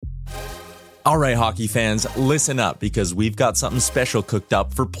All right, hockey fans, listen up because we've got something special cooked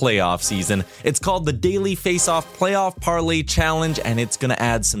up for playoff season. It's called the Daily Face-Off Playoff Parlay Challenge, and it's going to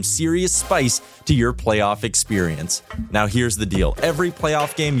add some serious spice to your playoff experience. Now, here's the deal. Every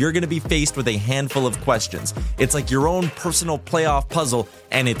playoff game, you're going to be faced with a handful of questions. It's like your own personal playoff puzzle,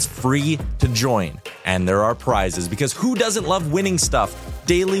 and it's free to join. And there are prizes, because who doesn't love winning stuff?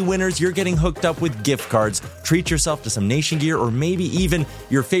 Daily winners, you're getting hooked up with gift cards. Treat yourself to some Nation gear or maybe even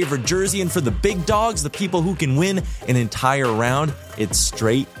your favorite jersey. And for the big dogs, the people who can win an entire round, it's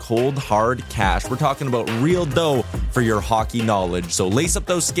straight, cold, hard cash. We're talking about real dough for your hockey knowledge. So lace up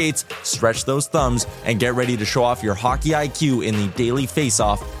those skates, stretch those thumbs, and get ready to show off your hockey IQ in the Daily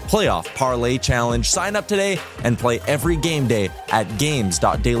Face-Off Playoff Parlay Challenge. Sign up today and play every game day at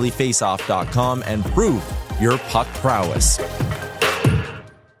games.dailyfaceoff.com and prove your puck prowess.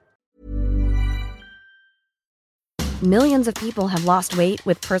 Millions of people have lost weight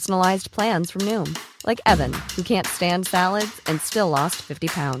with personalized plans from Noom. Like Evan, who can't stand salads and still lost 50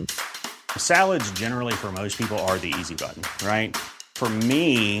 pounds. Salads generally for most people are the easy button, right? For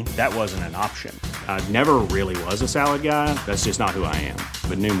me, that wasn't an option. I never really was a salad guy. That's just not who I am.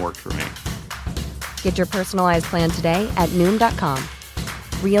 But Noom worked for me. Get your personalized plan today at Noom.com.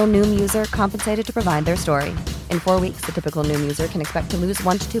 Real Noom user compensated to provide their story. In 4 weeks, the typical Noom user can expect to lose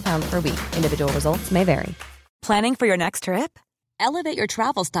 1 to 2 pounds per week. Individual results may vary. Planning for your next trip? Elevate your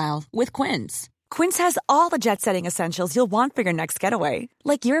travel style with Quince. Quince has all the jet-setting essentials you'll want for your next getaway,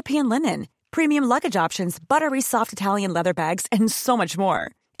 like European linen, premium luggage options, buttery soft Italian leather bags, and so much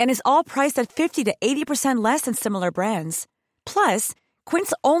more. And is all priced at 50 to 80% less than similar brands. Plus,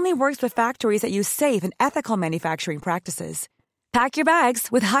 Quince only works with factories that use safe and ethical manufacturing practices. Pack your bags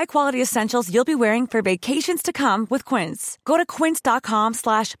with high-quality essentials you'll be wearing for vacations to come with Quince. Go to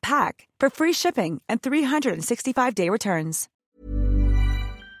quince.com/pack for free shipping and 365-day returns.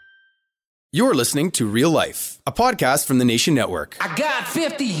 You're listening to Real Life, a podcast from the Nation Network. I got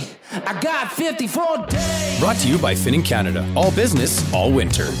 50 for days. Brought to you by Finning Canada. All business, all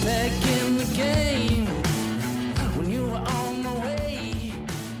winter. Back in the game when you were on the way.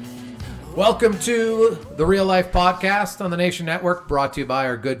 Welcome to the Real Life podcast on the Nation Network, brought to you by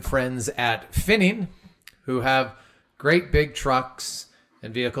our good friends at Finning, who have great big trucks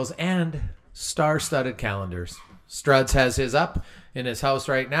and vehicles and star-studded calendars. Struds has his up in his house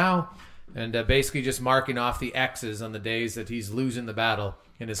right now, and basically just marking off the X's on the days that he's losing the battle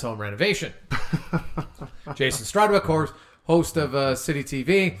in his home renovation. Jason Strudwick, host of City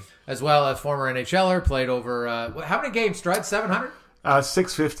TV, as well as former NHLer, played over, how many games, Strud? 700?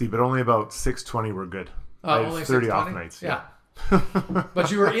 650, but only about 620 were good. Only 30 620? off nights. Yeah.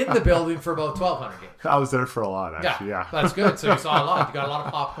 But you were in the building for about 1,200 games. I was there for a lot, actually, yeah. That's good. So you saw a lot. You got a lot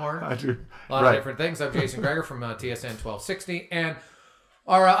of popcorn. I do. A lot of different things. I'm Jason Greger from TSN 1260. And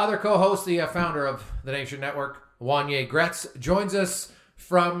our other co-host, the founder of the Nation Network, Wanye Gretz, joins us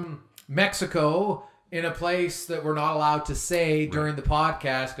from Mexico in a place that we're not allowed to say during the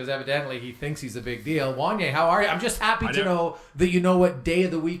podcast because evidently he thinks he's a big deal. Wanye, how are you? I'm just happy to know that you know what day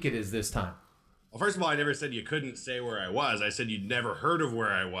of the week it is this time. Well, first of all, I never said you couldn't say where I was. I said you'd never heard of where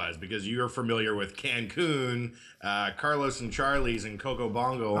I was because you're familiar with Cancun, Carlos and Charlie's, and Coco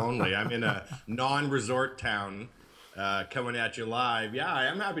Bongo only. I'm in a non-resort town coming at you live. Yeah, I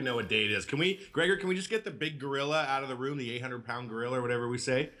am happy to know what day it is. Gregor, can we just get the big gorilla out of the room, the 800-pound gorilla or whatever we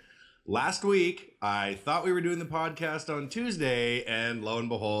say? Last week, I thought we were doing the podcast on Tuesday, and lo and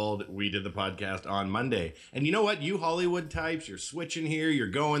behold, we did the podcast on Monday. And you know what? You Hollywood types, you're switching here, you're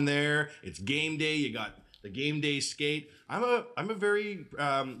going there. It's game day. You got the game day skate. I'm a very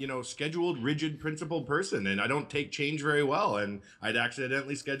scheduled, rigid, principled person, and I don't take change very well. And I'd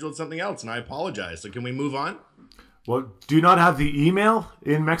accidentally scheduled something else, and I apologize. So can we move on? Well, do you not have the email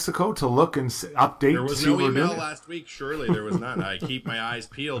in Mexico to look and update? There was no email last week. Surely there was none. I keep my eyes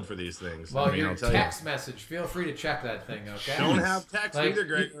peeled for these things. Well, your text message, feel free to check that thing, okay? Don't have text either,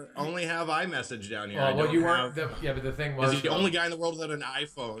 Greg. Only have iMessage down here. Well, you weren't. But the thing was, he's the only guy in the world without an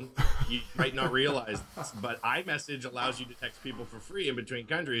iPhone. You might not realize this, but iMessage allows you to text people for free in between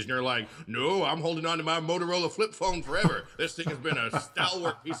countries. And you're like, no, I'm holding on to my Motorola flip phone forever. This thing has been a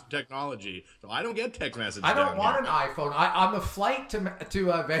stalwart piece of technology. So I don't get text messages. I don't want an iPhone. On the flight to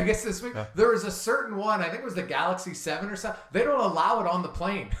Vegas this week, there was a certain one, I think it was the Galaxy 7 or something. They don't allow it on the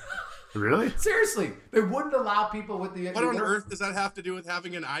plane. Really? Seriously. They wouldn't allow people with the... What on earth does that have to do with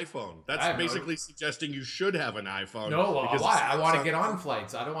having an iPhone? That's basically suggesting you should have an iPhone. No, why? I want to get on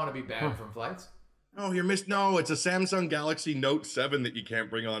flights. I don't want to be banned from flights. Oh, No, it's a Samsung Galaxy Note 7 that you can't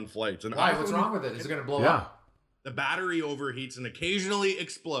bring on flights. Why? What's wrong with it? Is it going to blow up? The battery overheats and occasionally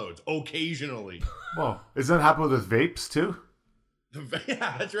explodes. Occasionally. Well, does that happen with vapes too?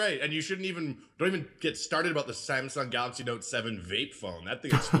 Yeah, that's right. And you don't even get started about the Samsung Galaxy Note 7 vape phone. That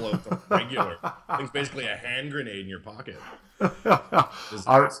thing explodes on regular. It's basically a hand grenade in your pocket.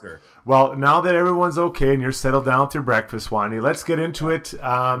 Disaster. Well, now that everyone's okay and you're settled down with your breakfast, Wani, let's get into it.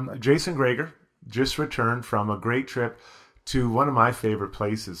 Jason Greger just returned from a great trip to one of my favorite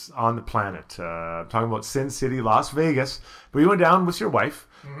places on the planet. I'm talking about Sin City, Las Vegas. But you went down with your wife.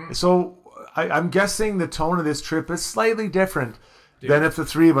 Mm-hmm. So I'm guessing the tone of this trip is slightly different than if the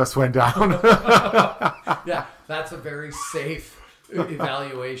three of us went down. Yeah, that's a very safe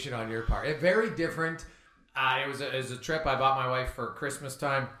evaluation on your part. Very different. It was a trip I bought my wife for Christmas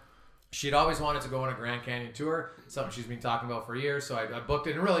time. She'd always wanted to go on a Grand Canyon tour, something she's been talking about for years. So I booked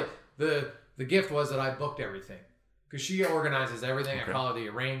it. And really, the gift was that I booked everything. Because she organizes everything. Okay. I call her the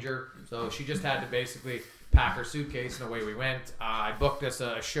arranger. So she just had to basically pack her suitcase and away we went. I booked us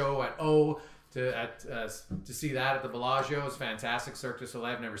a show at O to see that at the Bellagio. It was fantastic. Cirque du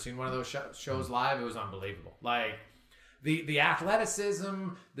Soleil. I've never seen one of those shows live. It was unbelievable. Like the athleticism,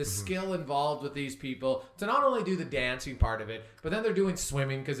 the skill involved with these people to not only do the dancing part of it, but then they're doing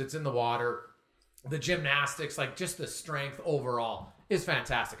swimming because it's in the water. The gymnastics, like just the strength overall is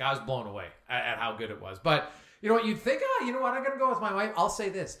fantastic. I was blown away at how good it was. But you know what? You'd think, you know what? I'm going to go with my wife. I'll say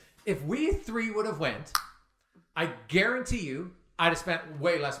this. If we three would have went, I guarantee you I'd have spent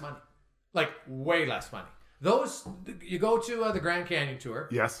way less money. Like, way less money. You go to the Grand Canyon tour.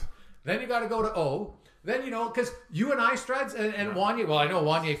 Yes. Then you got to go to O. Then, because you and I, Struds, and Wanye, well, I know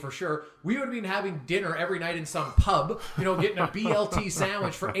Wanye for sure, we would have been having dinner every night in some pub, getting a BLT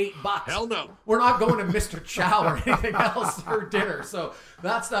sandwich for $8. Hell no. We're not going to Mr. Chow or anything else for dinner. So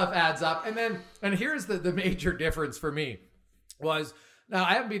that stuff adds up. And here's the major difference for me was, now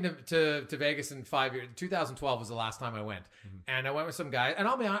I haven't been to Vegas in 5 years. 2012 was the last time I went. And I went with some guy. And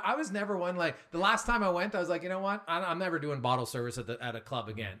I'll be honest, I was never one like, the last time I went, I was like, you know what? I'm never doing bottle service at a club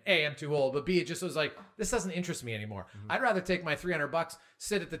again. A, I'm too old. But B, it just was like, this doesn't interest me anymore. I'd rather take my $300,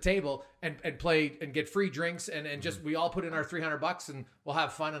 sit at the table and play and get free drinks and just, we all put in our $300 and we'll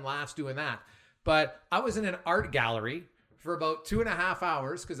have fun and laughs doing that. But I was in an art gallery for about 2.5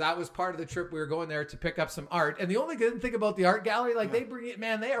 hours because that was part of the trip. We were going there to pick up some art. And the only good thing about the art gallery, they bring it,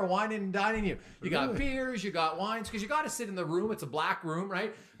 man, they are wining and dining you. You got beers, you got wines, because you got to sit in the room. It's a black room,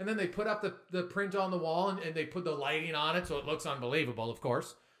 right? And then they put up the print on the wall and they put the lighting on it so it looks unbelievable, of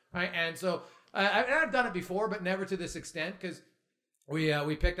course. Right? And so I've done it before, but never to this extent because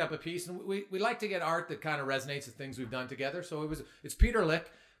we picked up a piece and we like to get art that kind of resonates with things we've done together. So it's Peter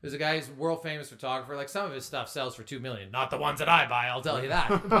Lick. There's a guy who's a world famous photographer. Like some of his stuff sells for $2 million. Not the ones that I buy, I'll tell you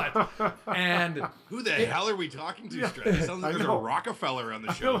that. But who the hell are we talking to, Stretch? It sounds like there's a Rockefeller on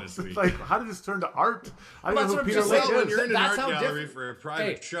the show this week. Like, how did this turn to art? I don't know who Peter Lick is. When you're in an art gallery for a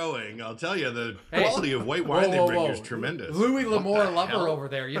private showing, I'll tell you the quality of white wine they bring you is tremendous. Louis L'Amour lover over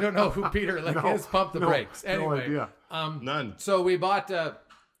there. You don't know who Peter Lick is. Pump the brakes. Anyway, no idea. None. So we bought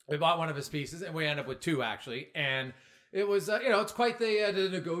one of his pieces, and we ended up with two actually, and. It was, it's quite the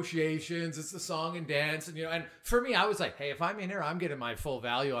negotiations. It's the song and dance. And for me, I was like, hey, if I'm in here, I'm getting my full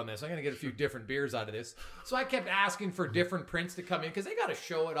value on this. I'm going to get a few different beers out of this. So I kept asking for different prints to come in because they got to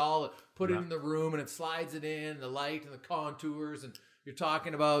show it all, put it in the room, and it slides it in, the light and the contours. And you're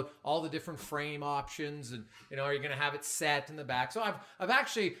talking about all the different frame options. And, are you going to have it set in the back? So I've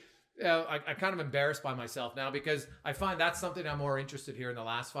actually... I'm kind of embarrassed by myself now because I find that's something I'm more interested here in the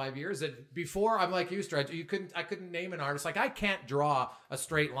last 5 years. That before I'm like you, Stretch, I couldn't name an artist. Like I can't draw a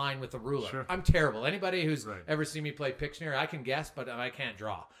straight line with a ruler. Sure. I'm terrible. Anybody who's ever seen me play Pictionary, I can guess, but I can't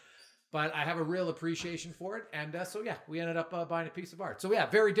draw. But I have a real appreciation for it. And we ended up buying a piece of art. So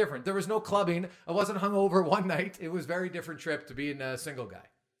very different. There was no clubbing. I wasn't hungover one night. It was a very different trip to being a single guy.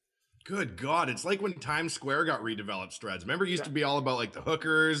 Good God. It's like when Times Square got redeveloped, Struds. Remember, it used to be all about like the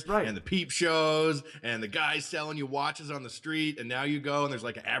hookers and the peep shows and the guys selling you watches on the street. And now you go and there's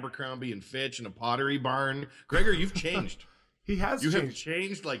like an Abercrombie and Fitch and a Pottery Barn. Gregor, you've changed. He has changed. You have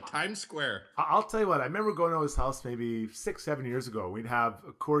changed like Times Square. I'll tell you what. I remember going to his house maybe 6-7 years ago. We'd have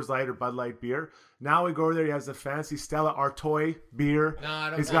a Coors Light or Bud Light beer. Now we go over there. He has a fancy Stella Artois beer. No, I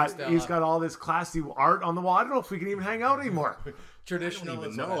don't He's got all this classy art on the wall. I don't know if we can even hang out anymore. Traditional. I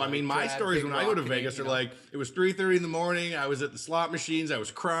don't even know. I mean, my stories when I go to Vegas are like, it was 3:30 in the morning. I was at the slot machines. I was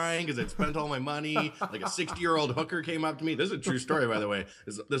crying because I'd spent all my money. Like a 60-year-old hooker came up to me. This is a true story, by the way.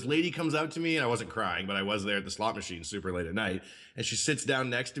 This lady comes up to me, and I wasn't crying, but I was there at the slot machine super late at night. And she sits down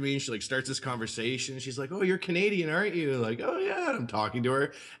next to me, and she like starts this conversation. She's like, "Oh, you're Canadian, aren't you?" Like, "Oh yeah." I'm talking to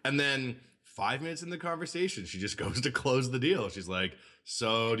her, and then 5 minutes in the conversation, she just goes to close the deal. She's like,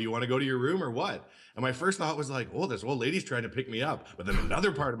 so do you want to go to your room or what? And my first thought was like, oh, this old lady's trying to pick me up. But then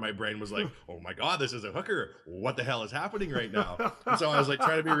another part of my brain was like, oh my God, this is a hooker. What the hell is happening right now? And so I was like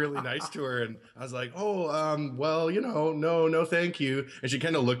trying to be really nice to her. And I was like, well, no, thank you. And she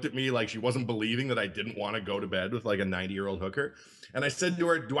kind of looked at me like she wasn't believing that I didn't want to go to bed with like a 90-year-old hooker. And I said to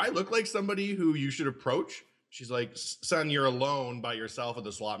her, do I look like somebody who you should approach? She's like, son, you're alone by yourself at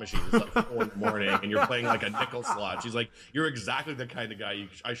the slot machine. It's like 4 in the morning and you're playing like a nickel slot. She's like, you're exactly the kind of guy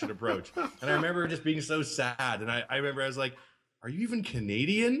I should approach. And I remember just being so sad. And I remember I was like, are you even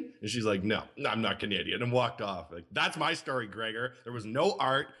Canadian? And she's like, no, I'm not Canadian, and walked off. Like, that's my story, Gregor. There was no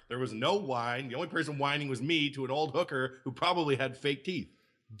art. There was no wine. The only person whining was me to an old hooker who probably had fake teeth.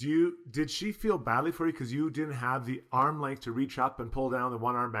 Did she feel badly for you because you didn't have the arm length to reach up and pull down the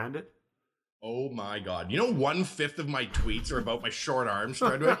one-arm bandit? Oh my God. 1/5 of my tweets are about my short arms,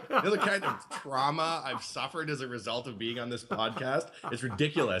 Frederick. The kind of trauma I've suffered as a result of being on this podcast is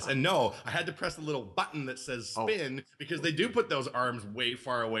ridiculous. And no, I had to press the little button that says spin because they do put those arms way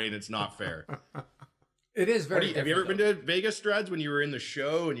far away and it's not fair. It is very Have you ever been to Vegas, Struds, when you were in the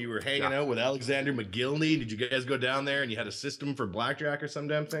show and you were hanging out with Alexander McGillney? Did you guys go down there and you had a system for blackjack or some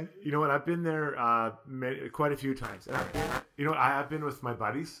damn thing? You know what? I've been there quite a few times. I have been with my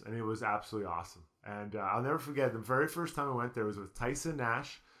buddies, and it was absolutely awesome. And I'll never forget the very first time I went there was with Tyson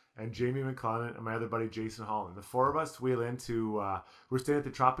Nash and Jamie McClellan and my other buddy Jason Holland. The 4 of us wheel into we're staying at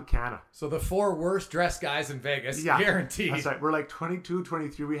the Tropicana. So the 4 worst dressed guys in Vegas, guaranteed. That's right. We're like 22,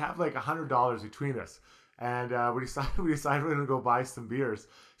 23. We have like $100 between us. And we decided we're going to go buy some beers.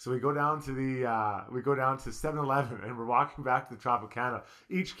 So we go down to 7-Eleven, and we're walking back to the Tropicana,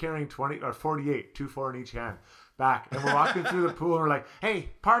 each carrying 20 or 48, 2-4 in each hand, back. And we're walking through the pool, and we're like,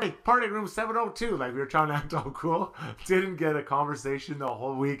 "Hey, party room 702." Like, we were trying to act all cool. Didn't get a conversation the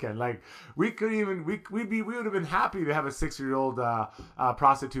whole weekend. Like, we would have been happy to have a 6-year-old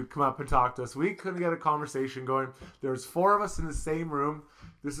prostitute come up and talk to us. We couldn't get a conversation going. There's 4 of us in the same room.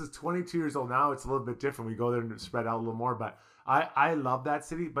 This is 22 years old now. It's a little bit different. We go there and spread out a little more. But I love that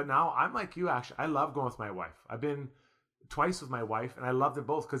city. But now I'm like you, actually. I love going with my wife. I've been twice with my wife, and I love them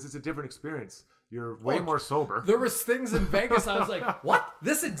both because it's a different experience. You're way more sober. There was things in Vegas. I was like, "What?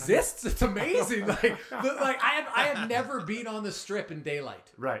 This exists? It's amazing!" I had never been on the Strip in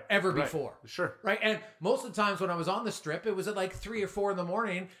daylight, right? Ever before, sure, right? And most of the times when I was on the Strip, it was at like 3 or 4 in the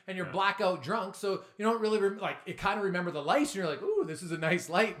morning, and you're blackout drunk, so you don't really you kind of remember the lights, and you're like, "Ooh, this is a nice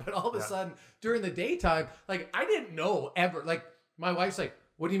light." But all of a sudden, during the daytime, like I didn't know ever. Like my wife's like,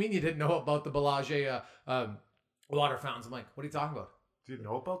 "What do you mean you didn't know about the Bellagio water fountains?" I'm like, "What are you talking about?" Do you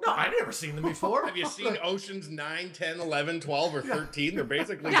know about that? No, I'd never seen them before. Have you seen Oceans 9, 10, 11, 12, or 13? They're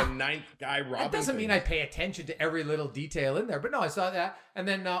basically the 9th guy robbing. That doesn't things. mean I pay attention to every little detail in there. But no, I saw that. And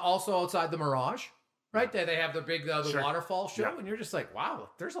then also outside the Mirage, right? They have the big the waterfall show. And you're just like, wow,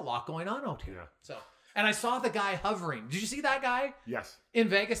 there's a lot going on out here. Yeah. So, and I saw the guy hovering. Did you see that guy? Yes. In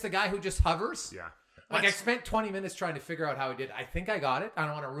Vegas, the guy who just hovers? Yeah. Like, I spent 20 minutes trying to figure out how he did. I think I got it. I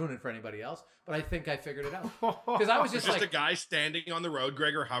don't want to ruin it for anybody else, but I think I figured it out. Because I was just a guy standing on the road,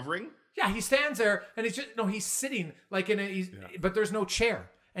 Gregor, hovering? Yeah, he stands there, and he's sitting, like, but there's no chair,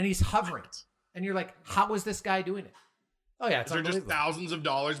 and he's hovering. And you're like, how is this guy doing it? Oh, yeah, it's unbelievable. Is there just thousands of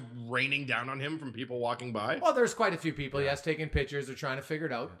dollars raining down on him from people walking by? Well, there's quite a few people, taking pictures. They're trying to figure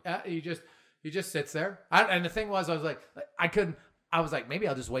it out. He just sits there. And the thing was, I was like, maybe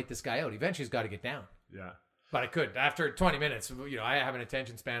I'll just wait this guy out. Eventually, he's got to get down. Yeah. But I couldn't. After 20 minutes, I have an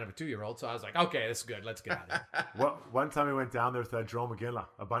attention span of a 2-year-old, so I was like, okay, this is good. Let's get out of here. One time we went down there with Jerome McGinley,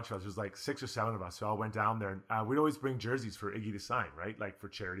 a bunch of us. There was like 6 or 7 of us. So I went down there, and we'd always bring jerseys for Iggy to sign, right? Like for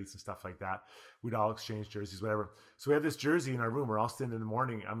charities and stuff like that. We'd all exchange jerseys, whatever. So we have this jersey in our room. We're all sitting in the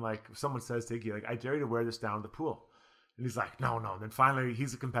morning. I'm like, if someone says to Iggy, like, I dare you to wear this down to the pool. And he's like, no. And then finally,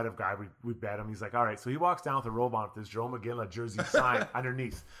 he's a competitive guy. We bet him. He's like, all right. So he walks down with a robe on with this Jerome McGinley jersey sign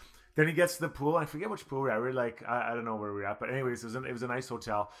underneath. Then he gets to the pool. I forget which pool we're at. We're like, I don't know where we're at. But anyways, it was a nice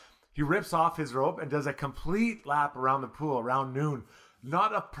hotel. He rips off his robe and does a complete lap around the pool around noon.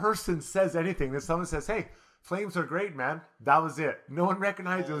 Not a person says anything. Then someone says, hey, flames are great, man. That was it. No one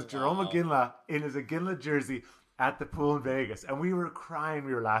recognized it was Jerome McGinley in his McGinley jersey at the pool in Vegas. And we were crying.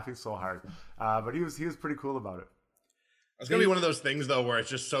 We were laughing so hard. But he was pretty cool about it. It's going to be one of those things, though, where it's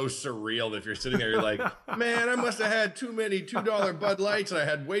just so surreal that if you're sitting there, you're like, man, I must have had too many $2 Bud Lights, and I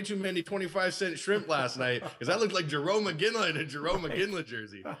had way too many 25-cent shrimp last night, because that looked like Jerome McGinley in a Jerome McGinley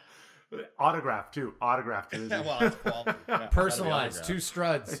jersey. Autograph, too. Well, it's quality. Yeah, personalized, 2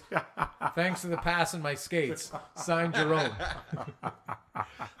 Struds. Thanks for the pass in my skates. Signed Jerome.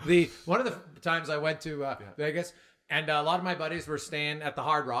 One of the times I went to Vegas, And a lot of my buddies were staying at the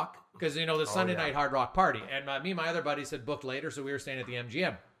Hard Rock because, the Sunday night Hard Rock party. And me and my other buddies had booked later, so we were staying at the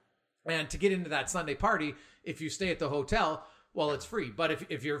MGM. And to get into that Sunday party, if you stay at the hotel, well, it's free. But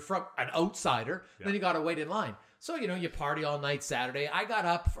if you're from an outsider, then you got to wait in line. So, you party all night Saturday. I got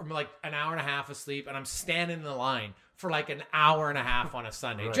up from like an hour and a half of sleep, and I'm standing in the line for like an hour and a half on a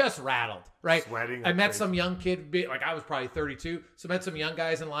Sunday. Just rattled, right? Sweating. I met some young kid, I was probably 32, so I met some young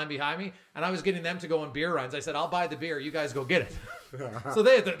guys in line behind me, and I was getting them to go on beer runs. I said, I'll buy the beer, you guys go get it. So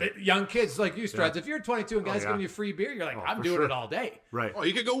the young kids like you, Struds, if you're 22 and guys giving you free beer, you're like, I'm doing it all day. Right. Oh,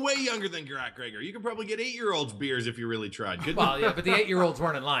 you could go way younger than Gregor. You could probably get 8-year-olds beers if you really tried. Couldn't Well, you? yeah, but the 8-year-olds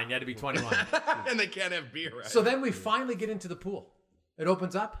weren't in line. You had to be 21. And they can't have beer, right? So then we finally get into the pool. It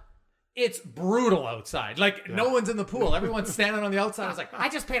opens up. It's brutal outside. No one's in the pool. Everyone's standing on the outside. I was like, I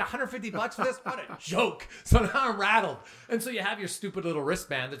just paid $150 for this? What a joke. So now I'm rattled. And so you have your stupid little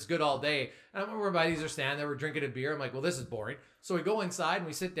wristband that's good all day. And I remember my buddies are standing there. We're drinking a beer. I'm like, well, this is boring. So we go inside and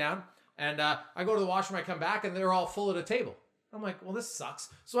we sit down. And I go to the washroom. I come back and they're all full at a table. I'm like, well, this sucks.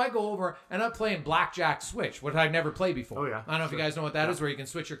 So I go over and I'm playing Blackjack Switch, which I've never played before. Oh, yeah. I don't know if you guys know what that is, where you can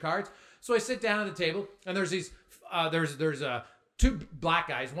switch your cards. So I sit down at the table and there's these, there's two black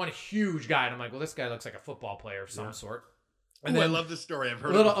guys, one huge guy, and I'm like, well, this guy looks like a football player of some sort. And I love this story. I've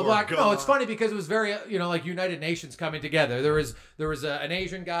heard a little it before. black. Go No, it's on. funny because it was very, like United Nations coming together. There was an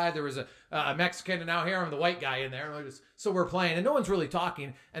Asian guy, there was a Mexican, and now here I'm the white guy in there. So we're playing, and no one's really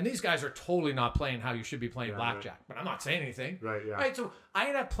talking. And these guys are totally not playing how you should be playing blackjack. Right. But I'm not saying anything. Right. Yeah. Right. So I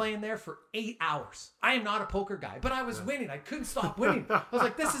ended up playing there for 8 hours. I am not a poker guy, but I was winning. I couldn't stop winning. I was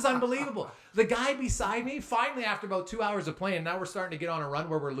like, this is unbelievable. The guy beside me, finally, after about 2 hours of playing, now we're starting to get on a run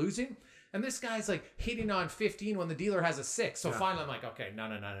where we're losing. And this guy's like hitting on 15 when the dealer has a 6. So finally I'm like, okay, no.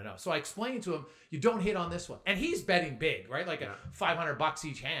 So I explained to him, you don't hit on this one. And he's betting big, right? Like a $500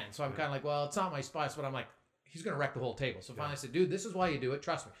 each hand. So I'm kind of like, well, it's not my spice, but I'm like, he's going to wreck the whole table. So finally I said, dude, this is why you do it.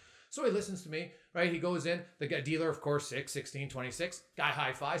 Trust me. So he listens to me, right? He goes in, the dealer, of course, 6, 16, 26. Guy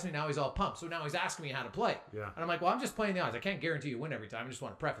high fives me. Now he's all pumped. So now he's asking me how to play. Yeah. And I'm like, well, I'm just playing the odds. I can't guarantee you win every time. I just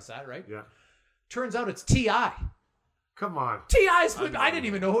want to preface that, right? Yeah. Turns out it's T.I. Come on. T.I.'s, I didn't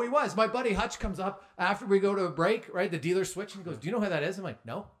even know who he was. My buddy Hutch comes up after we go to a break, right? The dealer switch and he goes, do you know who that is? I'm like,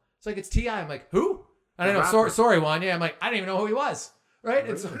 no. It's like, it's T.I. I'm like, who? I don't know. Sorry, Wanya. I'm like, I didn't even know who he was. Right?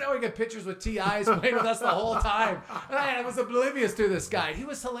 And so now we get pictures with T.I.'s playing with us the whole time. And I was oblivious to this guy. He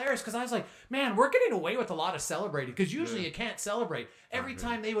was hilarious because I was like, man, we're getting away with a lot of celebrating because usually you can't celebrate. Every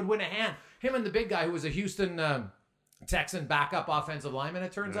time they would win a hand, him and the big guy who was a Houston Texan backup offensive lineman,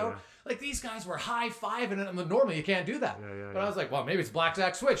 it turns out. Like, these guys were high-fiving, and normally you can't do that. But I was like, well, maybe it's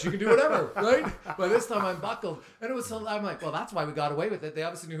Blackjack Switch. You can do whatever, right? But this time I'm buckled. And it was, I'm like, well, that's why we got away with it. They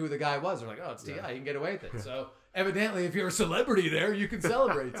obviously knew who the guy was. They're like, oh, it's T.I. You can get away with it. So evidently, if you're a celebrity there, you can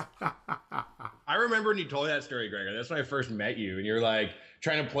celebrate. I remember when you told that story, Gregor. That's when I first met you, and you're like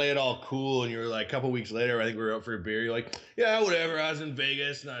trying to play it all cool. And you were like, a couple weeks later, I think we were out for a beer. You're like, yeah, whatever. I was in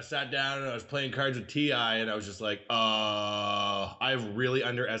Vegas, and I sat down, and I was playing cards with T.I., and I was just like, I've really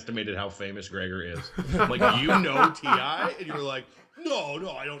underestimated how famous Gregor is. Like, you know T.I., and you were like, no,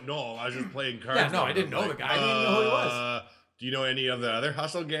 I don't know. I was just playing cards. Yeah, no, I didn't know the guy. I didn't even know who he was. Do you know any of the other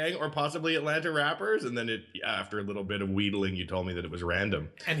Hustle Gang or possibly Atlanta rappers? And then after a little bit of wheedling, you told me that it was random.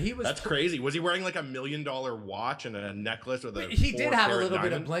 And he was... That's crazy. Was he wearing like $1 million watch and a necklace with a He did have a little diamond?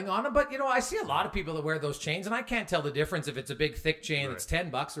 bit of bling on him, but I see a lot of people that wear those chains, and I can't tell the difference if it's a big thick chain that's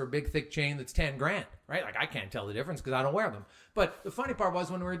 $10 or a big thick chain that's $10,000, right? Like, I can't tell the difference because I don't wear them. But the funny part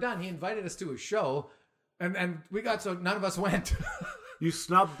was when we were done, he invited us to a show, and we got so none of us went. You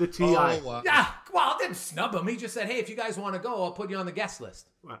snubbed the T.I. Oh, wow. Yeah, well, I didn't snub him. He just said, hey, if you guys want to go, I'll put you on the guest list.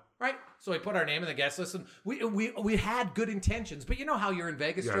 What? Right? So he put our name in the guest list, and we had good intentions. But you know how you're in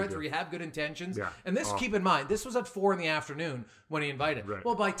Vegas, Yeah, Dreads, yeah. where you have good intentions? Yeah. And this, keep in mind, this was at 4 p.m. when he invited. Right.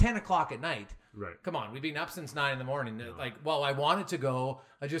 Well, by 10 o'clock at night, Right. come on, we've been up since 9 a.m. Like, well, I wanted to go,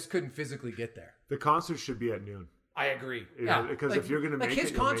 I just couldn't physically get there. The concert should be at noon. I agree. You Yeah, know, because like, if you're going to make his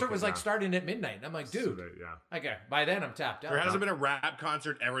it, you'll concert make was it like now. starting at midnight. And I'm like, dude, Yeah. okay, by then I'm tapped out. There hasn't been a rap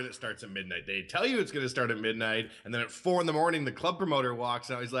concert ever that starts at midnight. They tell you it's going to start at midnight, and then at 4 a.m, the club promoter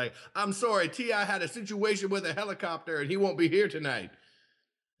walks out. He's like, I'm sorry, T.I. had a situation with a helicopter, and he won't be here tonight.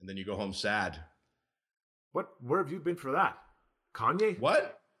 And then you go home sad. Where have you been for that? Kanye?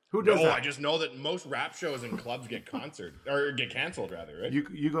 What? Who does that? I just know that most rap shows and clubs get canceled, rather, right?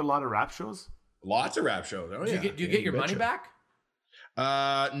 You go to a lot of rap shows? Lots of rap shows. Oh, Do you get your money back?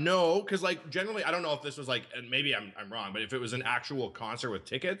 No, because like generally, I don't know if this was like, and maybe I'm wrong, but if it was an actual concert with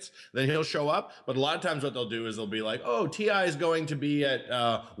tickets, then he'll show up. But a lot of times, what they'll do is they'll be like, "Oh, T.I. is going to be at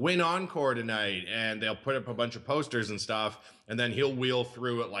Win Encore tonight," and they'll put up a bunch of posters and stuff, and then he'll wheel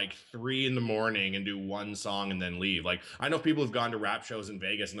through at like 3 a.m. and do one song and then leave. Like I know people have gone to rap shows in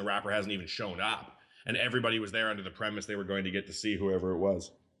Vegas, and the rapper hasn't even shown up, and everybody was there under the premise they were going to get to see whoever it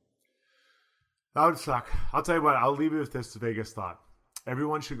was. That would suck. I'll tell you what. I'll leave it with this Vegas thought.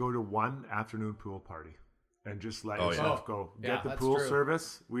 Everyone should go to one afternoon pool party and just let yourself go. Get the pool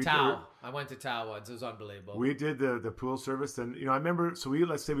service. I went to Tao once. It was unbelievable. We did the pool service, and I remember. So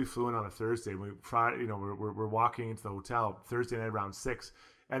let's say we flew in on a Thursday. We're walking into the hotel Thursday night around 6,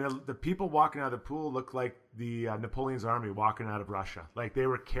 and the people walking out of the pool looked like the Napoleon's army walking out of Russia. Like they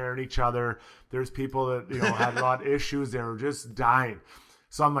were carrying each other. There's people that had a lot of issues. They were just dying.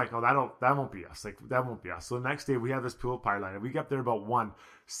 So I'm like, oh, that won't be us. Like that won't be us. So the next day we have this pool party line. We get there about 1.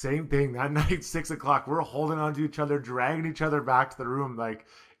 Same thing that night, 6 o'clock. We're holding on to each other, dragging each other back to the room. Like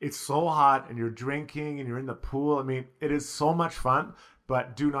it's so hot, and you're drinking, and you're in the pool. I mean, it is so much fun.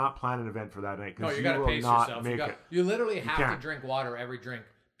 But do not plan an event for that night. No, you got to pace yourself. You literally have to drink water every drink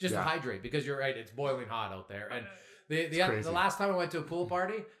just to hydrate, because you're right. It's boiling hot out there. And the last time I went to a pool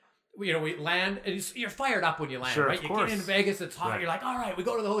party, we land, and you're fired up when you land, right? You get into Vegas, it's hot. Right. You're like, all right, we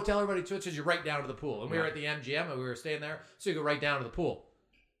go to the hotel, everybody switches, you're right down to the pool. And we were at the MGM, and we were staying there, so you go right down to the pool.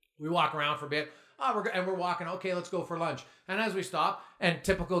 We walk around for a bit, we're walking, okay, let's go for lunch. And as we stop, and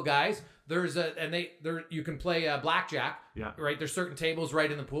typical guys, you can play blackjack, right? There's certain tables right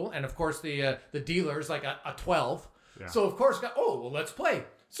in the pool, and of course the dealer's like a 12. Yeah. So of course, let's play.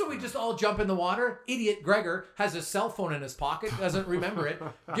 So we just all jump in the water. Idiot Gregor has his cell phone in his pocket, doesn't remember it,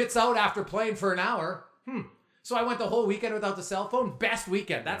 gets out after playing for an hour. So I went the whole weekend without the cell phone. Best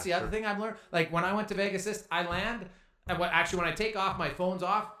weekend. That's the other thing I've learned. Like when I went to Vegas, I land, and when I take off, my phone's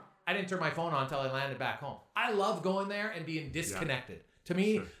off. I didn't turn my phone on until I landed back home. I love going there and being disconnected. Yeah. To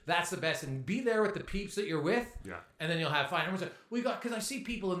me, that's the best. And be there with the peeps that you're with, and then you'll have fun. Everyone's like, because I see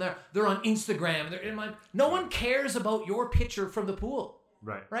people in there, they're on Instagram, and I'm like, no one cares about your picture from the pool.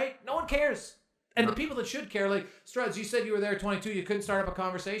 Right? No one cares. And the people that should care, like, Struds, you said you were there at 22, you couldn't start up a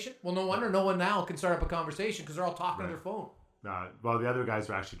conversation? Well, no wonder no one now can start up a conversation, because they're all talking on their phone. Well, the other guys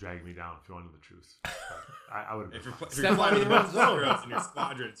were actually dragging me down, if you wanted the truth. I would have. Step out of your own zone.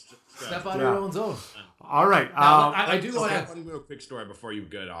 Step out of your own zone. All right. I do want to have one real quick story before you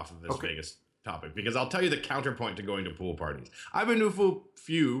get off of this Vegas topic, because I'll tell you the counterpoint to going to pool parties. I've been to a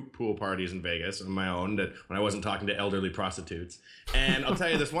few pool parties in Vegas on my own, that when I wasn't talking to elderly prostitutes. And I'll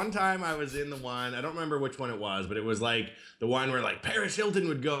tell you, this one time I was in the one, I don't remember which one it was, but it was like the one where like Paris Hilton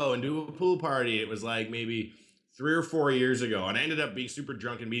would go and do a pool party. It was like maybe 3 or 4 years ago, and I ended up being super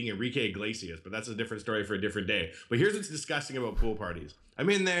drunk and meeting Enrique Iglesias, but that's a different story for a different day. But here's what's disgusting about pool parties. I'm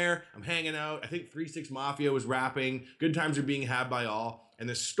in there, I'm hanging out, I think 3 6 Mafia was rapping, good times are being had by all, and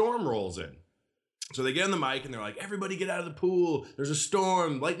this storm rolls in. So they get on the mic and they're like, everybody get out of the pool. There's a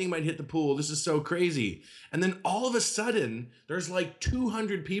storm. Lightning might hit the pool. This is so crazy. And then all of a sudden, there's like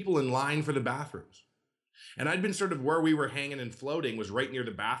 200 people in line for the bathrooms. And I'd been sort of where we were hanging and floating was right near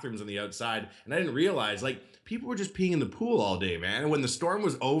the bathrooms on the outside. And I didn't realize, like, people were just peeing in the pool all day, man. And when the storm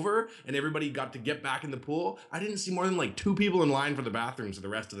was over and everybody got to get back in the pool, I didn't see more than like 2 people in line for the bathrooms for the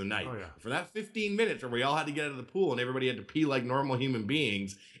rest of the night. For that 15 minutes where we all had to get out of the pool and everybody had to pee like normal human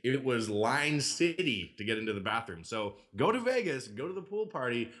beings, it was line city to get into the bathroom. So go to Vegas, go to the pool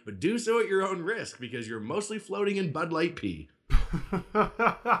party, but do so at your own risk, because you're mostly floating in Bud Light pee.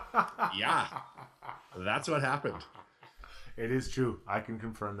 Yeah. That's what happened. It is true. I can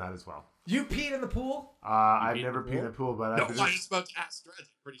confirm that as well. You peed in the pool? I've never peed in the pool, but I was about to ask Struds.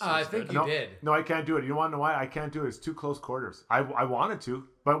 Pretty sure I think you did. No, I can't do it. You want to know why? I can't do it. It's too close quarters. I wanted to,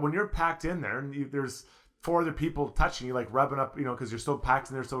 but when you're packed in there and there's 4 other people touching you, like rubbing up, because you're so packed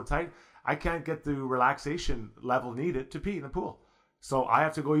and they're so tight, I can't get the relaxation level needed to pee in the pool. So I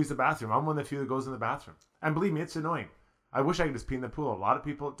have to go use the bathroom. I'm one of the few that goes in the bathroom. And believe me, it's annoying. I wish I could just pee in the pool. A lot of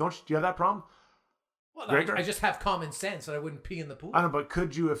people do you have that problem? Well, I just have common sense that I wouldn't pee in the pool. I don't know, but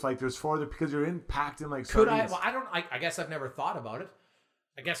could you if like there's 4 other, because you're packed in like could sardines. I? Well, I guess I've never thought about it.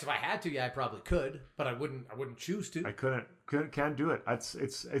 I guess if I had to, I probably could, but I wouldn't choose to. I can't do it.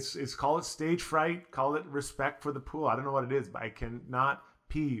 It's call it stage fright, call it respect for the pool. I don't know what it is, but I cannot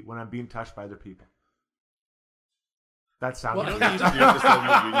pee when I'm being touched by other people. That sounds You don't need to do the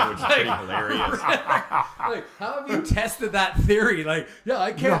Soviet Union, which is pretty hilarious. Like, how have you tested that theory? Like, yeah,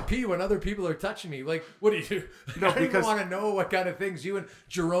 I can't pee when other people are touching me. Like, what do you do? No, I don't even because- want to know what kind of things you and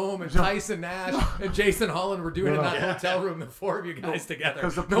Jerome and Tyson Nash and Jason Holland were doing in that hotel room, the four of you guys together.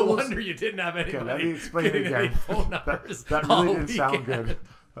 the No pools- wonder you didn't have anybody. Okay, let me explain it getting any again. phone numbers That all really didn't sound weekend. good.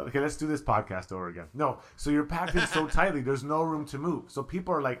 Okay, let's do this podcast over again. No, so you're packed in so tightly, there's no room to move. So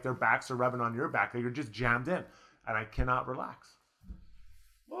people are like, their backs are rubbing on your back. Like you're just jammed in, and I cannot relax.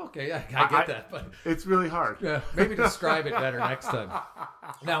 Well, okay, I get that, but It's really hard. yeah, maybe describe it better next time.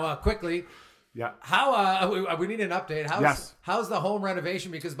 Now, quickly, Yeah. how we need an update. Yes. How's the home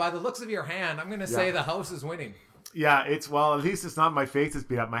renovation? Because by the looks of your hand, I'm going to say the house is winning. Yeah, at least it's not my face that's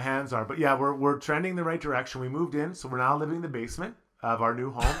beat up. My hands are. But yeah, we're trending the right direction. We moved in, so we're now living in the basement of our new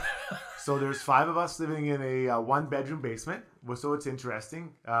home. So there's 5 of us living in a 1-bedroom basement. So it's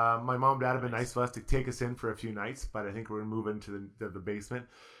interesting. My mom and dad have been nice to us to take us in for a few nights, but I think we're going to move into the basement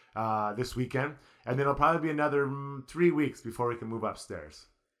this weekend. And then it'll probably be another 3 weeks before we can move upstairs,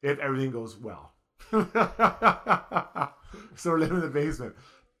 if everything goes well. So we're living in the basement.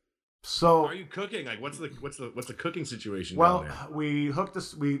 So Are you cooking? Like, what's the cooking situation? well, down there? we hooked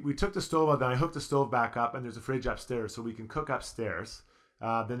this. We took the stove out. Then I hooked the stove back up, and there's a fridge upstairs, so we can cook upstairs.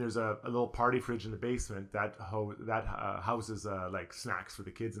 Then there's a little party fridge in the basement that houses like snacks for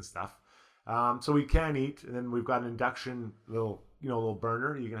the kids and stuff. So we can eat, and then we've got an induction little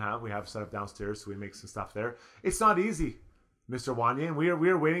burner you can have. We have set up downstairs, so we make some stuff there. It's not easy, Mr. Wanye, and we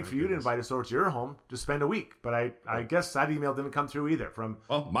are waiting for you to invite us over to your home to spend a week. But I guess that email didn't come through either.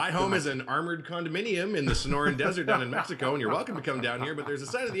 Well, my home is an armored condominium in the Sonoran Desert down in Mexico, and you're welcome to come down here. But there's a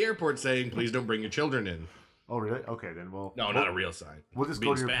sign at the airport saying, "Please don't bring your children in." Oh, really? Okay, then we'll... No, not a real sign. We'll just Be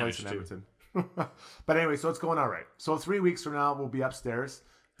go in to your Spanish, place in too. Edmonton. But anyway, so it's going all right. So 3 weeks from now, we'll be upstairs.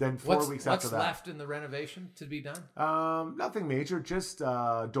 Then 4 weeks after What's that. left in the renovation to be done? Nothing major, just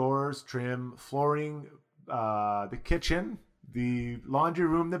doors, trim, flooring, the kitchen, the laundry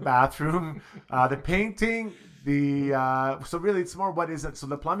room, the bathroom, the painting, so really it's more what is it? So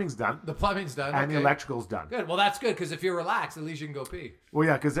the plumbing's done. The plumbing's done. And the okay. electrical's done. Good. Well, that's good because if you're relaxed, at least you can go pee. Well,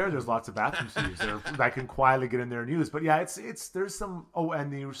 yeah, because there's lots of bathrooms to use there that I can quietly get in there and use. But yeah, it's there's some. Oh,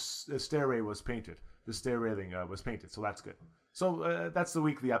 and the stairway was painted. The stair railing was painted, so that's good. So that's the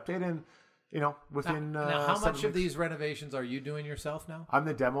weekly update, and within now how 7 much of weeks- these renovations are you doing yourself now? I'm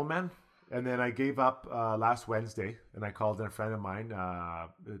the demo man, and then I gave up last Wednesday, and I called in a friend of mine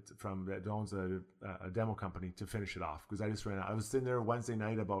that owns a demo company to finish it off because I just ran out. I was sitting there Wednesday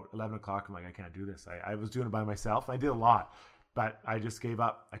night about 11 o'clock. I'm like, I can't do this. I was doing it by myself. I did a lot, but I just gave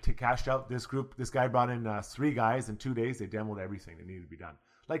up. I cashed out this group. This guy brought in 3 guys in 2 days. They demoed everything that needed to be done,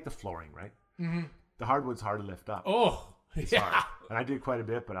 like the flooring, right? Mm-hmm. The hardwood's hard to lift up. Oh, It's yeah. hard. And I did quite a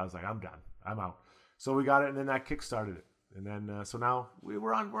bit, but I was like, I'm done. I'm out. So we got it, and then that kick-started it. And then so now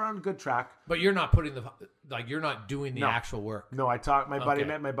we're on good track. But you're not putting you're not doing the No. actual work. No, I talked. My buddy Okay.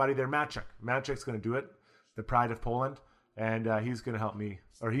 met my buddy there, Maciek. Maciek's going to do it, the pride of Poland, and he's going to help me.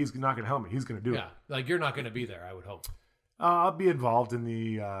 Or he's not going to help me. He's going to do Yeah, like you're not going to be there. I would hope. it. I'll be involved in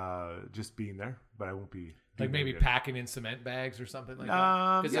the just being there, but I won't be. Like doing maybe it. packing in cement bags or something like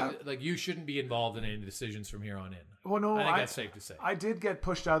that. Because yeah. like you shouldn't be involved in any decisions from here on in. Well, no, I think that's safe to say. I did get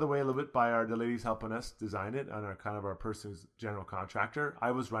pushed out of the way a little bit by the ladies helping us design it and our person who's general contractor. I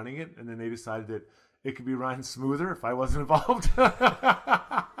was running it, and then they decided that it could be run smoother if I wasn't involved.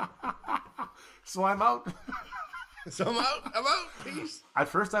 So I'm out. So I'm out. Peace. At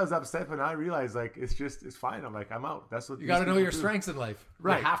first I was upset, but now I realized it's fine. I'm like, I'm out. That's what You got to these know people your do. strengths in life.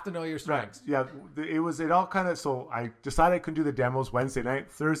 Right. You have to know your strengths. Right. Yeah. It all kind of, so I decided I couldn't do the demos Wednesday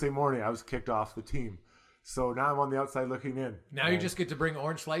night. Thursday morning I was kicked off the team. So now I'm on the outside looking in. Now you just get to bring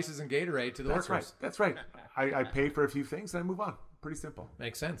orange slices and Gatorade to the That's workers. right. That's right. I pay for a few things and I move on. Pretty simple.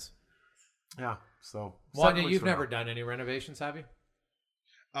 Makes sense. Yeah. So 7 Wanya, weeks you've from never now. done any renovations, have you?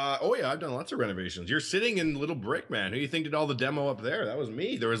 Oh yeah, I've done lots of renovations. You're sitting in Little Brick, man. Who do you think did all the demo up there? That was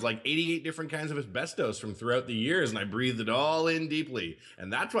me. There was like 88 different kinds of asbestos from throughout the years, and I breathed it all in deeply.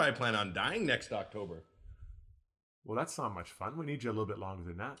 And that's why I plan on dying next October. Well, that's not much fun. We need you a little bit longer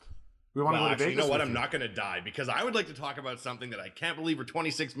than that. We want Well, to go to actually, Vegas. you know what? with I'm not going to die because I would like to talk about something that I can't believe we're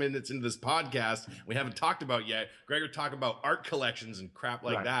 26 minutes into this podcast we haven't talked about yet. Gregor talked about art collections and crap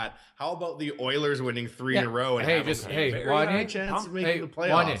like Right. that. How about the Oilers winning 3 in a row and Hey, having just- a hey, very Wanye, high chance of making hey, the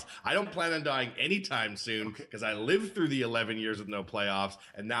playoffs? Wanye. I don't plan on dying anytime soon because I lived through the 11 years with no playoffs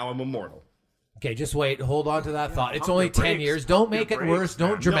and now I'm immortal. Okay, just wait. Hold on to that thought. It's pump only your 10 brakes. years. Don't Pump make it your worse. brakes,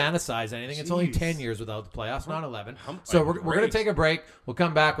 Don't man. dramatize anything. It's only Jeez. 10 years without the playoffs, not 11. Pump So my we're going to brakes. take a break. We'll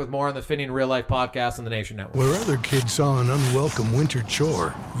come back with more on the Finning Real Life podcast on the Nation Network. Where other kids saw an unwelcome winter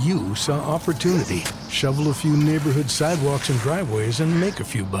chore, you saw opportunity. Shovel a few neighborhood sidewalks and driveways and make a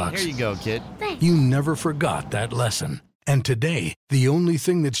few bucks. Here you go, kid. You never forgot that lesson. And today, the only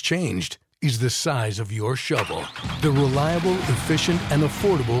thing that's changed is the size of your shovel. The reliable, efficient, and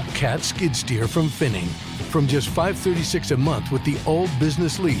affordable Cat skid steer from Finning. From just $5.36 a month with the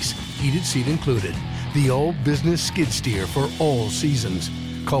all-business lease, heated seat included. The all-business skid steer for all seasons.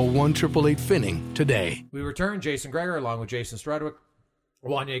 Call 1-888-FINNING today. We return. Jason Gregor along with Jason Strudwick.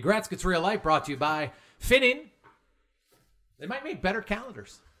 Wanye Gretzky. It's Real Life brought to you by Finning. They might make better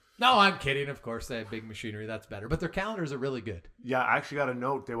calendars. No, I'm kidding. Of course, they have big machinery. That's better. But their calendars are really good. Yeah, I actually got a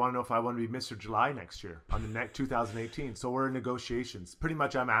note. They want to know if I want to be Mr. July next year on the next 2018. So we're in negotiations. Pretty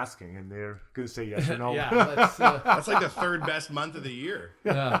much I'm asking, and they're going to say yes or no. That's like the third best month of the year.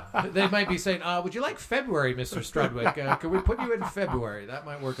 They might be saying, would you like February, Mr. Strudwick? Can we put you in February? That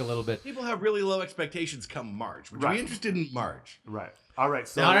might work a little bit. People have really low expectations come March. Would you be interested in March? Right. All right.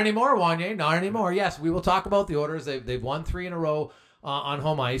 So Not anymore, Wanye. Not anymore. Yes, we will talk about the orders. They've won 3 in a row on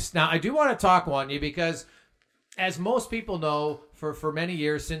home ice. Now, I do want to talk, Wanye, because as most people know, for many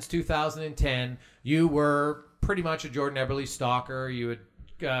years, since 2010, you were pretty much a Jordan Eberle stalker. You would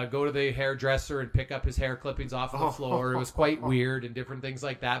go to the hairdresser and pick up his hair clippings off the floor. It was quite weird and different things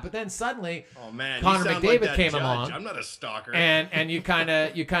like that. But then suddenly, Oh man, Connor you sound McDavid like that came judge. along. I'm not a stalker. And you kind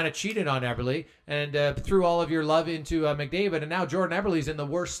of cheated on Eberle and threw all of your love into McDavid, and now Jordan Eberle's in the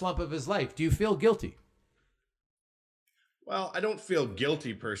worst slump of his life. Do you feel guilty? Well, I don't feel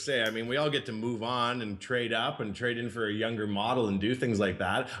guilty per se. I mean, we all get to move on and trade up and trade in for a younger model and do things like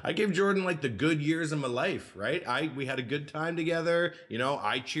that. I gave Jordan like the good years of my life, right? We had a good time together. You know,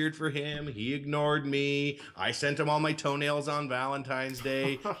 I cheered for him. He ignored me. I sent him all my toenails on Valentine's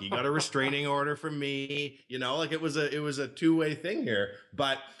Day. He got a restraining order from me. You know, like it was a two-way thing here.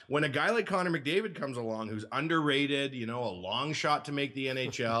 But when a guy like Connor McDavid comes along who's underrated, you know, a long shot to make the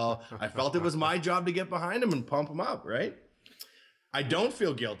NHL, I felt it was my job to get behind him and pump him up, right? I don't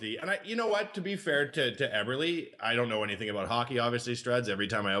feel guilty. And you know what, to be fair to Eberle, I don't know anything about hockey, obviously, Struds. Every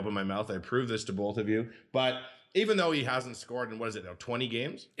time I open my mouth, I prove this to both of you. But even though he hasn't scored in, 20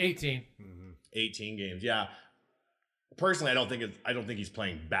 games? 18. 18 games, yeah. Personally, I don't think he's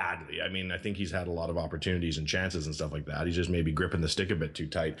playing badly. I mean, I think he's had a lot of opportunities and chances and stuff like that. He's just maybe gripping the stick a bit too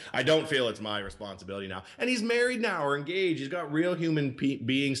tight. I don't feel it's my responsibility now. And he's married now or engaged. He's got real human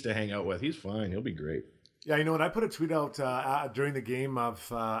beings to hang out with. He's fine. He'll be great. Yeah, you know what? I put a tweet out during the game of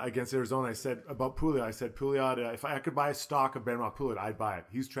against Arizona. I said about Pouliot. I said Pouliot. If I could buy a stock of Benoit Pouliot, I'd buy it.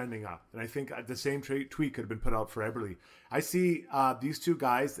 He's trending up, and I think the same tweet could have been put out for Eberle. I see these two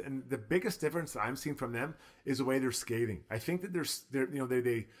guys, and the biggest difference that I'm seeing from them is the way they're skating. I think that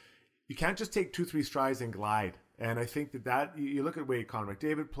they you can't just take 2-3 strides and glide. And I think that you look at the way Connor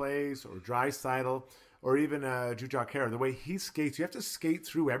McDavid plays or Draisaitl, or even Jujhar Khaira, the way he skates, you have to skate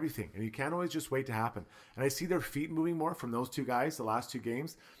through everything, and you can't always just wait to happen. And I see their feet moving more from those two guys the last 2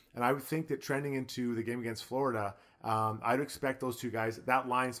 games, and I would think that trending into the game against Florida, I'd expect those two guys, that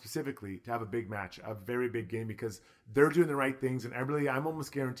line specifically, to have a big match, a very big game, because they're doing the right things, and Eberle, I'm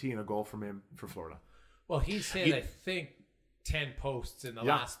almost guaranteeing a goal from him for Florida. Well, he's hit, I think, 10 posts in the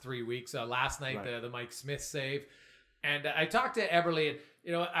last 3 weeks. Last night, Right. the Mike Smith save. And I talked to Eberle, and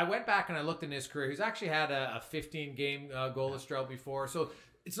you know, I went back and I looked in his career. He's actually had a 15-game goalless drought before, so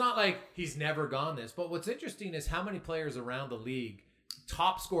it's not like he's never gone this. But what's interesting is how many players around the league,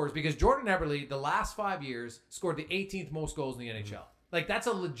 top scorers, because Jordan Eberle, the last 5 years, scored the 18th most goals in the NHL. Like, that's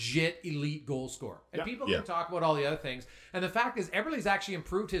a legit elite goal scorer. And people can talk about all the other things. And the fact is, Eberle's actually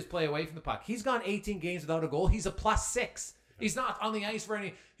improved his play away from the puck. He's gone 18 games without a goal. He's a +6. He's not on the ice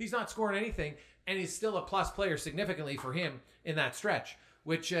he's not scoring anything. And he's still a plus player significantly for him in that stretch,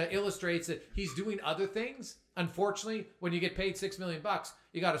 which illustrates that he's doing other things. Unfortunately, when you get paid $6 million,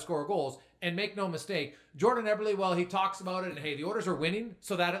 you got to score goals. And make no mistake, Jordan Eberle, well, he talks about it, and hey, the Oilers are winning,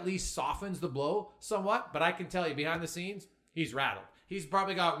 so that at least softens the blow somewhat. But I can tell you, behind the scenes, he's rattled. He's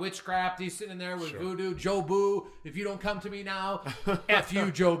probably got witchcraft. He's sitting there with voodoo. Joe Boo, if you don't come to me now, F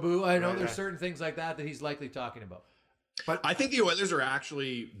you, Joe Boo. I know there's certain things like that he's likely talking about. But I think the Oilers are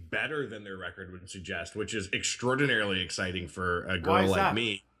actually better than their record would suggest, which is extraordinarily exciting for a girl like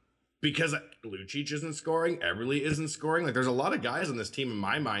me. Because Lucic isn't scoring, Eberle isn't scoring. Like, there's a lot of guys on this team, in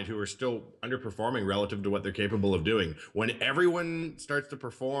my mind, who are still underperforming relative to what they're capable of doing. When everyone starts to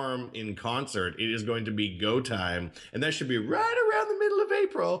perform in concert, it is going to be go time. And that should be right around the middle of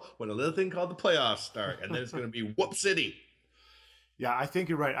April when a little thing called the playoffs start. And then it's going to be whoop city. Yeah, I think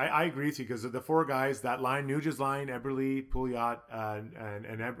you're right. I agree with you because of the four guys, that line, Nuge's line, Eberle, Pouliot, and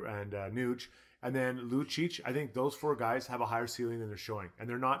Nuge, and then Lucic. I think those four guys have a higher ceiling than they're showing, and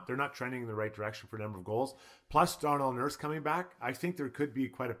they're not trending in the right direction for a number of goals. Plus, Darnell Nurse coming back, I think there could be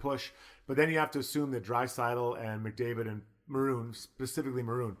quite a push. But then you have to assume that Draisaitl and McDavid and Maroon, specifically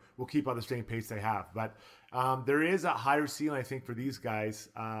Maroon, will keep on the same pace they have. But there is a higher ceiling, I think, for these guys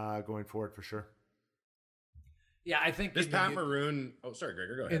going forward for sure. Yeah, I think this Pat Maroon. Oh, sorry,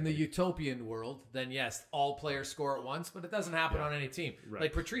 Gregor. Go ahead. In the utopian world, then yes, all players score at once, but it doesn't happen on any team. Right.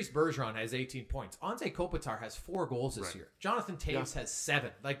 Like Patrice Bergeron has 18 points. Ante Kopitar has 4 goals this year. Jonathan Toews has 7.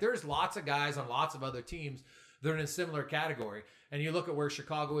 Like there's lots of guys on lots of other teams that are in a similar category. And you look at where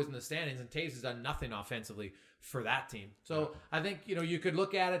Chicago is in the standings, and Toews has done nothing offensively for that team. So I think you could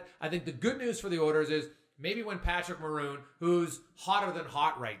look at it. I think the good news for the Oilers is maybe when Patrick Maroon, who's hotter than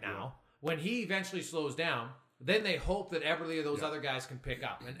hot right now, when he eventually slows down. Then they hope that Eberle or those other guys can pick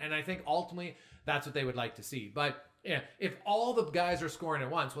up. And I think ultimately that's what they would like to see. But if all the guys are scoring at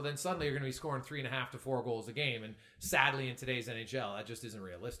once, well, then suddenly you're going to be scoring 3.5 to 4 goals a game. And sadly, in today's NHL, that just isn't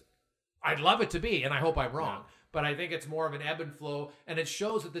realistic. I'd love it to be, and I hope I'm wrong. But I think it's more of an ebb and flow. And it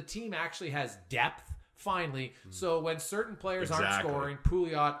shows that the team actually has depth, finally. So when certain players aren't scoring,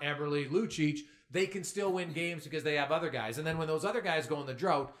 Pouliot, Eberle, Lucic, they can still win games because they have other guys. And then when those other guys go in the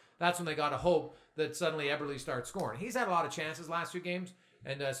drought, that's when they got to hope that suddenly Eberle starts scoring. He's had a lot of chances last few games,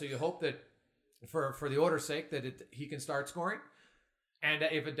 and so you hope that for the Oilers' sake that he can start scoring. And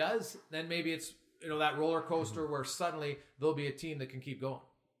if it does, then maybe it's that roller coaster where suddenly there'll be a team that can keep going.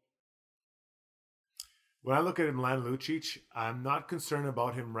 When I look at Milan Lucic, I'm not concerned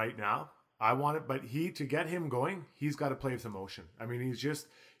about him right now. I want it, but to get him going, he's got to play with emotion. I mean,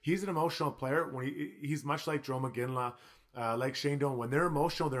 he's an emotional player. When he's much like Joe McGinley. Like Shane Doan, when they're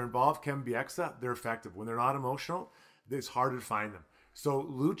emotional, they're involved. Kevin Bieksa, they're effective. When they're not emotional, it's harder to find them. So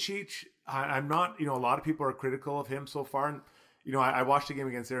Lucic, I'm not, a lot of people are critical of him so far. And, I watched the game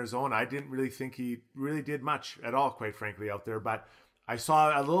against Arizona. I didn't really think he really did much at all, quite frankly, out there. But I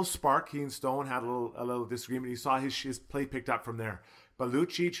saw a little spark. He and Stone had a little disagreement. He saw his play picked up from there. But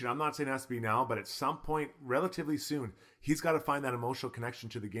Lucic, and I'm not saying it has to be now, but at some point, relatively soon, he's got to find that emotional connection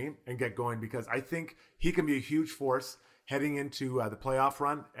to the game and get going, because I think he can be a huge force heading into the playoff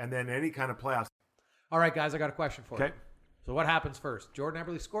run and then any kind of playoffs. All right, guys, I got a question for you. Okay. So what happens first? Jordan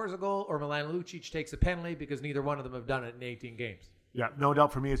Eberle scores a goal or Milan Lucic takes a penalty, because neither one of them have done it in 18 games? Yeah, no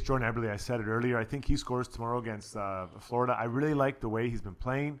doubt for me, it's Jordan Eberle. I said it earlier. I think he scores tomorrow against Florida. I really like the way he's been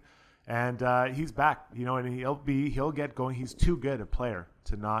playing, and he's back, and he'll get going. He's too good a player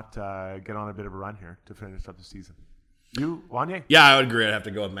to not get on a bit of a run here to finish up the season. You, Wanye? Yeah, I would agree. I'd have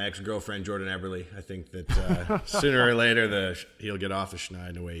to go with my ex-girlfriend, Jordan Eberle. I think that sooner or later he'll get off the schneid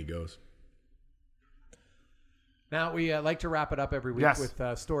and away he goes. Now, we like to wrap it up every week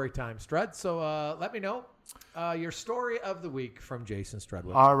with story time, Strud. So let me know your story of the week from Jason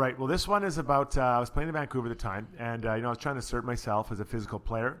Strudwill. All right. Well, this one is about I was playing in Vancouver at the time, and I was trying to assert myself as a physical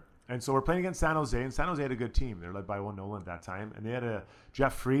player. And so we're playing against San Jose, and San Jose had a good team. They're led by Owen Nolan at that time. And they had a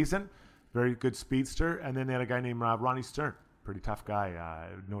Jeff Friesen, very good speedster, and then they had a guy named Ronnie Stern, pretty tough guy,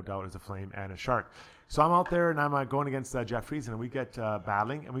 no doubt as a Flame and a Shark. So I'm out there and I'm going against Jeff Friesen, and we get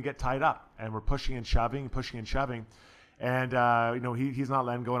battling and we get tied up, and we're pushing and shoving, and he's not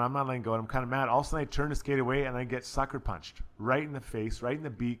letting go and I'm not letting go, and I'm kind of mad. All of a sudden I turn to skate away and I get sucker punched right in the face, right in the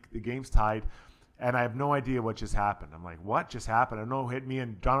beak. The game's tied, and I have no idea what just happened. I'm like, what just happened? I don't know, hit me,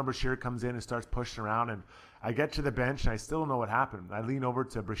 and Donald Brashear comes in and starts pushing around, and I get to the bench and I still don't know what happened. I lean over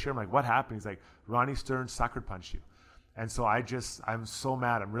to Brashear. I'm like, what happened? He's like, Ronnie Stern sucker punched you. And so I'm so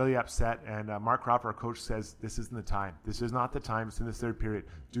mad. I'm really upset. And Mark Crawford, our coach, says, this isn't the time. This is not the time. It's in the third period.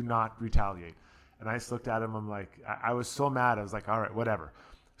 Do not retaliate. And I just looked at him. I'm like, I was so mad. I was like, all right, whatever.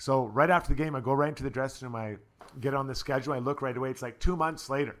 So right after the game, I go right into the dressing room. I get on the schedule. I look right away. It's like 2 months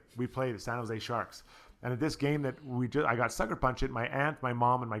later, we play the San Jose Sharks. And at this game that I got sucker punched, my aunt, my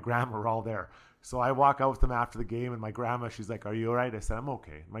mom, and my grandma were all there. So I walk out with them after the game, and my grandma, she's like, are you all right? I said, I'm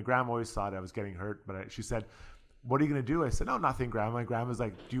okay. My grandma always thought I was getting hurt, but she said, what are you going to do? I said, no, nothing, Grandma. My grandma's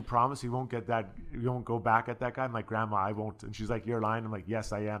like, do you promise you won't go back at that guy? I'm like, Grandma, I won't. And she's like, you're lying. I'm like,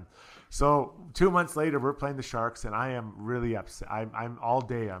 yes, I am. So 2 months later, we're playing the Sharks, and I am really upset. I'm all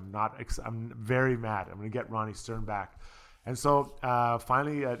day. I'm very mad. I'm going to get Ronnie Stern back. And so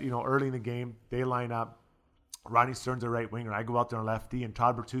finally, early in the game, they line up. Ronnie Stern's a right winger. I go out there on lefty, and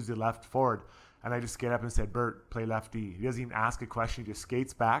Todd Bertuzzi left forward. And I just get up and said, Bert, play lefty. He doesn't even ask a question. He just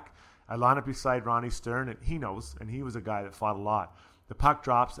skates back. I line up beside Ronnie Stern, and he knows, and he was a guy that fought a lot. The puck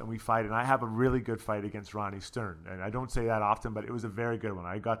drops, and we fight, and I have a really good fight against Ronnie Stern. And I don't say that often, but it was a very good one.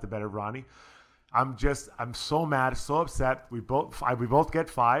 I got the better of Ronnie. I'm so mad, so upset. We both get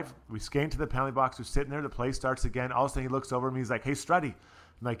 5. We skate into the penalty box. We're sitting there. The play starts again. All of a sudden, he looks over at me. He's like, "Hey, Struddy." I'm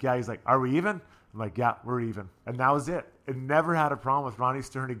like, "Yeah." He's like, "Are we even?" I'm like, "Yeah, we're even." And that was it. I never had a problem with Ronnie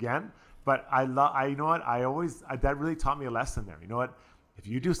Stern again. But you know what? That really taught me a lesson there. You know what? If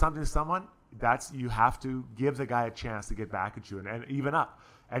you do something to someone, you have to give the guy a chance to get back at you and even up.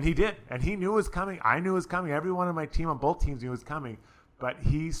 And he did. And he knew it was coming. I knew it was coming. Everyone on my team, on both teams, knew it was coming. But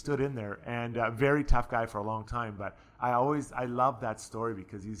he stood in there, and a very tough guy for a long time. But I love that story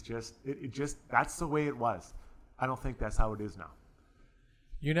because he's that's the way it was. I don't think that's how it is now.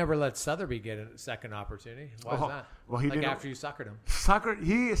 You never let Sotheby get a second opportunity. Why is that? Well, he didn't. After you suckered him.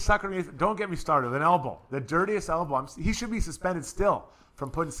 He suckered me. Don't get me started. An elbow. The dirtiest elbow. He should be suspended still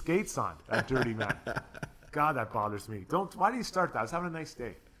from putting skates on, that dirty man. God, that bothers me. Why do you start that? I was having a nice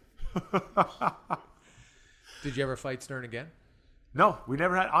day. Did you ever fight Stern again? No, we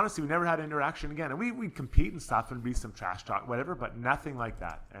never had interaction again. And we'd compete and stuff and be some trash talk, whatever, but nothing like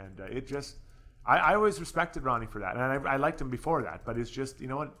that. And I always respected Ronnie for that. And I liked him before that, but it's just, you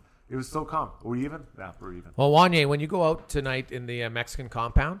know what? It was so calm. Are we even? Yeah, we're even. Well, Wanye, when you go out tonight in the Mexican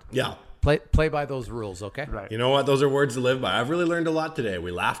compound, yeah, play by those rules, okay? Right. You know what? Those are words to live by. I've really learned a lot today.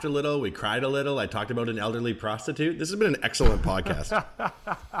 We laughed a little. We cried a little. I talked about an elderly prostitute. This has been an excellent podcast.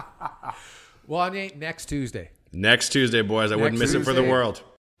 Wanye, next Tuesday. Next Tuesday, boys. I wouldn't miss it for the world.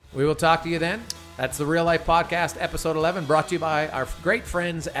 We will talk to you then. That's the Real Life Podcast, episode 11, brought to you by our great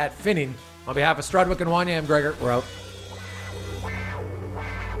friends at Finning. On behalf of Strudwick and Wanye, I'm Gregor. We're out.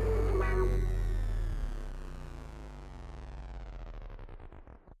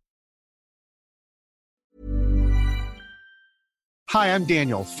 Hi, I'm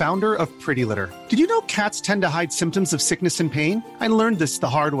Daniel, founder of Pretty Litter. Did you know cats tend to hide symptoms of sickness and pain? I learned this the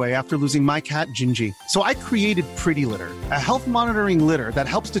hard way after losing my cat, Gingy. So I created Pretty Litter, a health monitoring litter that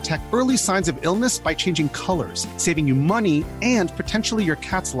helps detect early signs of illness by changing colors, saving you money and potentially your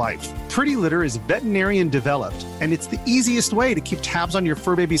cat's life. Pretty Litter is veterinarian developed, and it's the easiest way to keep tabs on your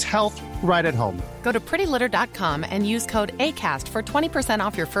fur baby's health right at home. Go to prettylitter.com and use code ACAST for 20%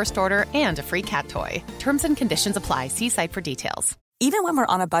 off your first order and a free cat toy. Terms and conditions apply. See site for details. Even when we're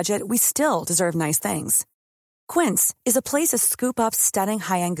on a budget, we still deserve nice things. Quince is a place to scoop up stunning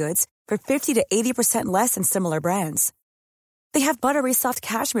high-end goods for 50 to 80% less than similar brands. They have buttery soft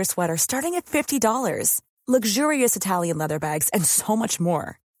cashmere sweaters starting at $50, luxurious Italian leather bags, and so much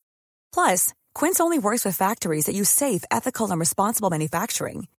more. Plus, Quince only works with factories that use safe, ethical, and responsible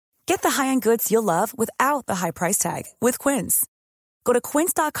manufacturing. Get the high-end goods you'll love without the high price tag with Quince. Go to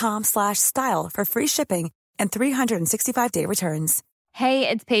quince.com/style for free shipping and 365-day returns. Hey,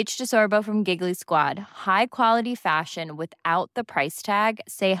 it's Paige DeSorbo from Giggly Squad. High quality fashion without the price tag.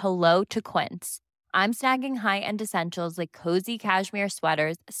 Say hello to Quince. I'm snagging high-end essentials like cozy cashmere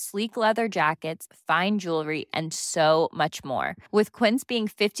sweaters, sleek leather jackets, fine jewelry, and so much more. With Quince being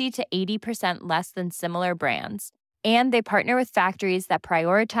 50 to 80% less than similar brands. And they partner with factories that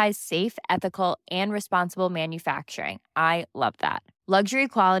prioritize safe, ethical, and responsible manufacturing. I love that. Luxury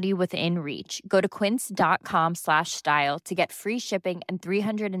quality within reach. Go to quince.com/style to get free shipping and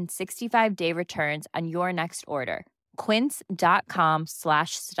 365-day returns on your next order.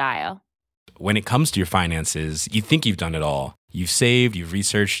 Quince.com/style. When it comes to your finances, you think you've done it all. You've saved, you've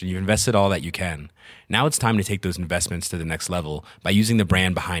researched, and you've invested all that you can. Now it's time to take those investments to the next level by using the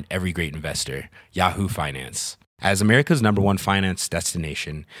brand behind every great investor, Yahoo Finance. As America's #1 finance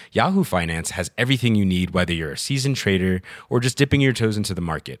destination, Yahoo Finance has everything you need, whether you're a seasoned trader or just dipping your toes into the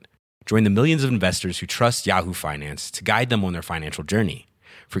market. Join the millions of investors who trust Yahoo Finance to guide them on their financial journey.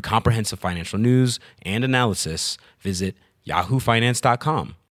 For comprehensive financial news and analysis, visit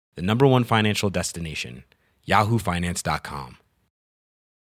yahoofinance.com, the #1 financial destination, yahoofinance.com.